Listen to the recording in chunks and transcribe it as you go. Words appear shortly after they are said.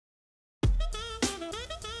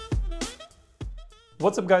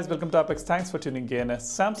What's up guys, welcome to Apex. Thanks for tuning in.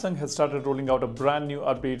 Samsung has started rolling out a brand new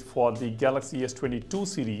update for the Galaxy S22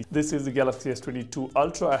 series. This is the Galaxy S22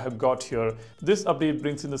 Ultra I have got here. This update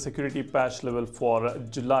brings in the security patch level for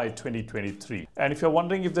July 2023. And if you're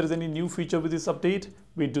wondering if there is any new feature with this update,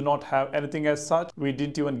 we do not have anything as such. We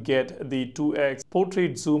didn't even get the 2x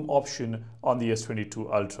portrait zoom option on the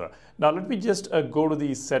S22 Ultra. Now let me just go to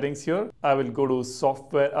the settings here. I will go to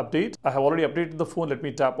software update. I have already updated the phone. Let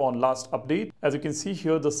me tap on last update. As you can see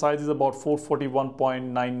here, the size is about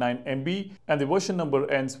 441.99 MB and the version number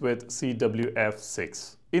ends with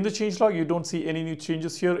CWF6. In the changelog, you don't see any new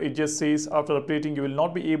changes here. It just says after updating, you will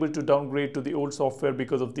not be able to downgrade to the old software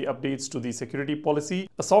because of the updates to the security policy.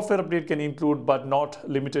 A software update can include but not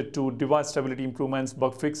limited to device stability improvements,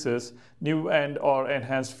 bug fixes, new and or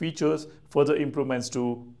enhanced features, further improvements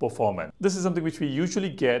to performance. This is something which we usually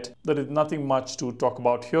get. There is nothing much to talk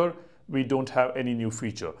about here. We don't have any new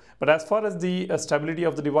feature. But as far as the stability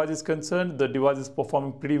of the device is concerned, the device is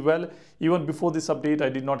performing pretty well. Even before this update, I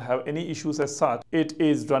did not have any issues as such. It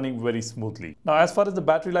is running very smoothly. Now, as far as the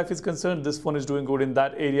battery life is concerned, this phone is doing good in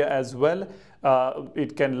that area as well.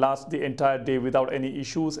 It can last the entire day without any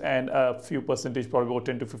issues, and a few percentage, probably about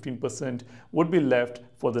 10 to 15% would be left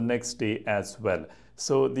for the next day as well.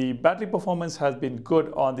 So the battery performance has been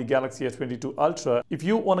good on the Galaxy S22 Ultra. If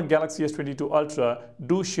you own a Galaxy S22 Ultra,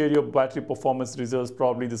 do share your battery performance results,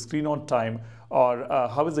 probably the screen on time or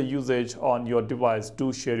how is the usage on your device.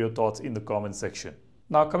 Do share your thoughts in the comment section.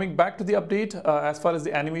 Now coming back to the update, as far as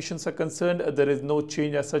the animations are concerned, there is no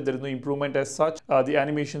change as such, there is no improvement as such. The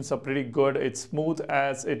animations are pretty good, it's smooth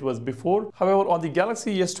as it was before. However, on the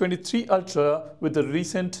Galaxy S23 Ultra, with the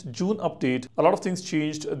recent June update, a lot of things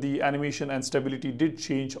changed. The animation and stability did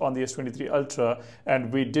change on the S23 Ultra,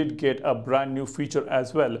 and we did get a brand new feature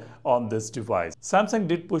as well on this device. Samsung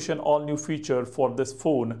did push an all new feature for this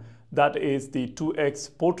phone. That is the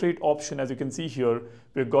 2x portrait option. As you can see here,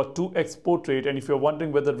 we've got 2x portrait, and if you're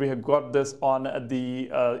wondering whether we have got this on the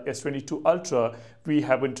S22 Ultra, we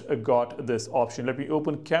haven't got this option. Let me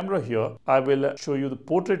open camera here. I will show you the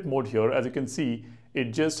portrait mode here. As you can see,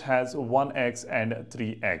 it just has 1x and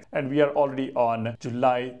 3x, and we are already on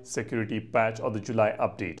July security patch or the July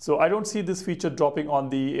update. So I don't see this feature dropping on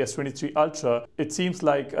the S23 Ultra. It seems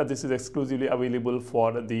like this is exclusively available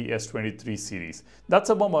for the S23 series. That's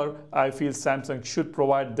a bummer. I feel Samsung should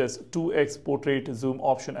provide this 2x portrait zoom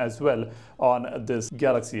option as well on this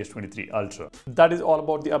Galaxy S23 Ultra. That is all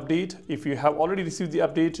about the update. If you have already received the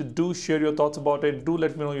update, do share your thoughts about it. Do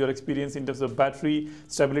let me know your experience in terms of battery,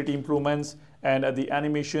 stability improvements, and the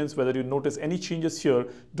animations. Whether you notice any changes here,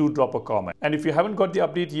 do drop a comment. And if you haven't got the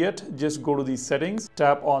update yet, just go to the settings,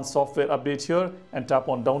 tap on software update here and tap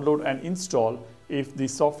on download and install. If the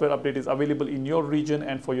software update is available in your region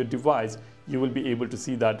and for your device, you will be able to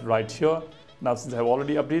see that right here. Now, since I've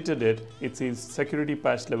already updated it, it says security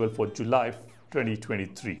patch level for July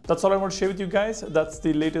 2023. That's all I want to share with you guys. That's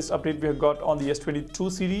the latest update we have got on the S22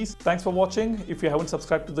 series. Thanks for watching. If you haven't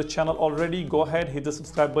subscribed to the channel already, go ahead, hit the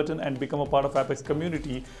subscribe button and become a part of Apex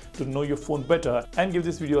community to know your phone better, and give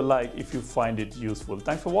this video a like if you find it useful.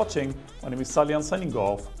 Thanks for watching. My name is Salian signing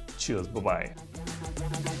off. Cheers.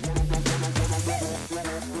 Bye-bye.